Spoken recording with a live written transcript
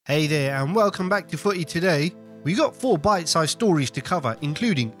Hey there and welcome back to Footy today. We got 4 bite-sized stories to cover,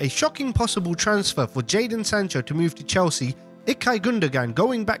 including a shocking possible transfer for Jadon Sancho to move to Chelsea, Ilkay Gundogan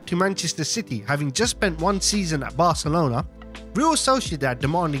going back to Manchester City having just spent 1 season at Barcelona, Real Sociedad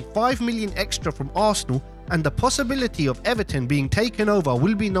demanding 5 million extra from Arsenal, and the possibility of Everton being taken over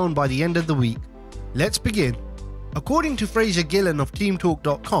will be known by the end of the week. Let's begin. According to Fraser Gillen of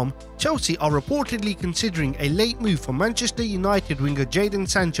TeamTalk.com, Chelsea are reportedly considering a late move for Manchester United winger Jadon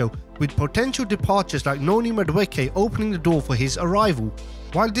Sancho, with potential departures like Noni Madueke opening the door for his arrival.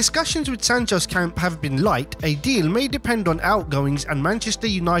 While discussions with Sancho's camp have been light, a deal may depend on outgoings and Manchester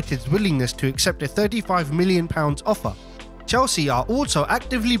United's willingness to accept a £35 million offer. Chelsea are also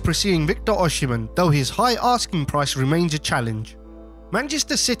actively pursuing Victor Osimhen, though his high asking price remains a challenge.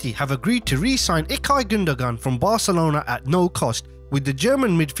 Manchester City have agreed to re-sign Ilkay Gundogan from Barcelona at no cost, with the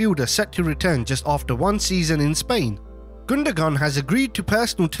German midfielder set to return just after 1 season in Spain. Gundogan has agreed to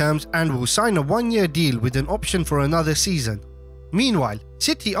personal terms and will sign a 1-year deal with an option for another season. Meanwhile,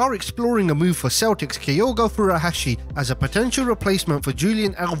 City are exploring a move for Celtic's Kyogo Furuhashi as a potential replacement for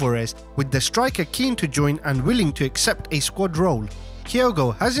Julian Alvarez, with the striker keen to join and willing to accept a squad role.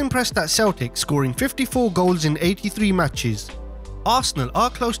 Kyogo has impressed at Celtic, scoring 54 goals in 83 matches. Arsenal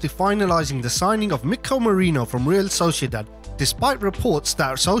are close to finalising the signing of Mikel Merino from Real Sociedad, despite reports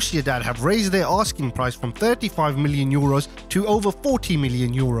that Sociedad have raised their asking price from €35 million to over €40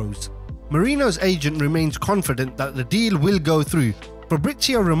 million. Merino's agent remains confident that the deal will go through.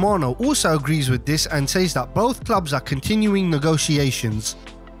 Fabrizio Romano also agrees with this and says that both clubs are continuing negotiations.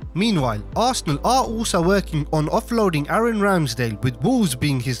 Meanwhile, Arsenal are also working on offloading Aaron Ramsdale, with Wolves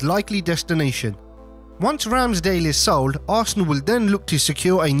being his likely destination. Once Ramsdale is sold, Arsenal will then look to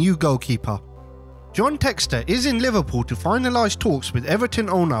secure a new goalkeeper. John Textor is in Liverpool to finalise talks with Everton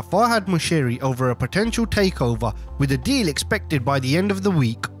owner Farhad Moshiri over a potential takeover, with a deal expected by the end of the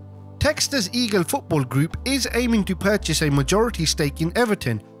week. Textor's Eagle Football Group is aiming to purchase a majority stake in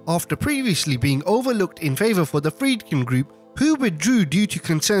Everton, after previously being overlooked in favour for the Friedkin Group, who withdrew due to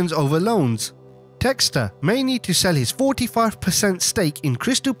concerns over loans. Textor may need to sell his 45% stake in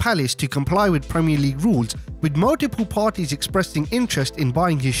Crystal Palace to comply with Premier League rules, with multiple parties expressing interest in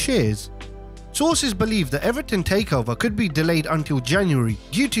buying his shares. Sources believe the Everton takeover could be delayed until January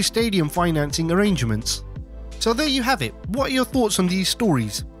due to stadium financing arrangements. So there you have it. What are your thoughts on these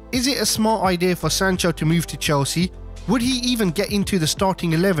stories? Is it a smart idea for Sancho to move to Chelsea? Would he even get into the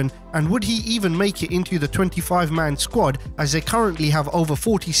starting 11, and would he even make it into the 25-man squad, as they currently have over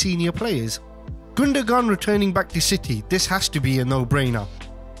 40 senior players? Gundogan returning back to City, this has to be a no-brainer.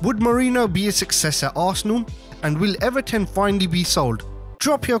 Would Merino be a success at Arsenal? And will Everton finally be sold?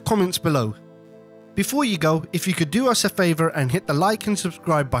 Drop your comments below. Before you go, if you could do us a favour and hit the like and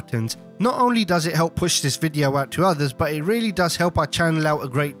subscribe buttons, not only does it help push this video out to others, but it really does help our channel out a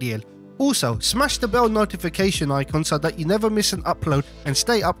great deal. Also, smash the bell notification icon so that you never miss an upload and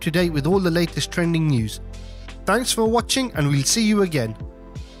stay up to date with all the latest trending news. Thanks for watching, and we'll see you again.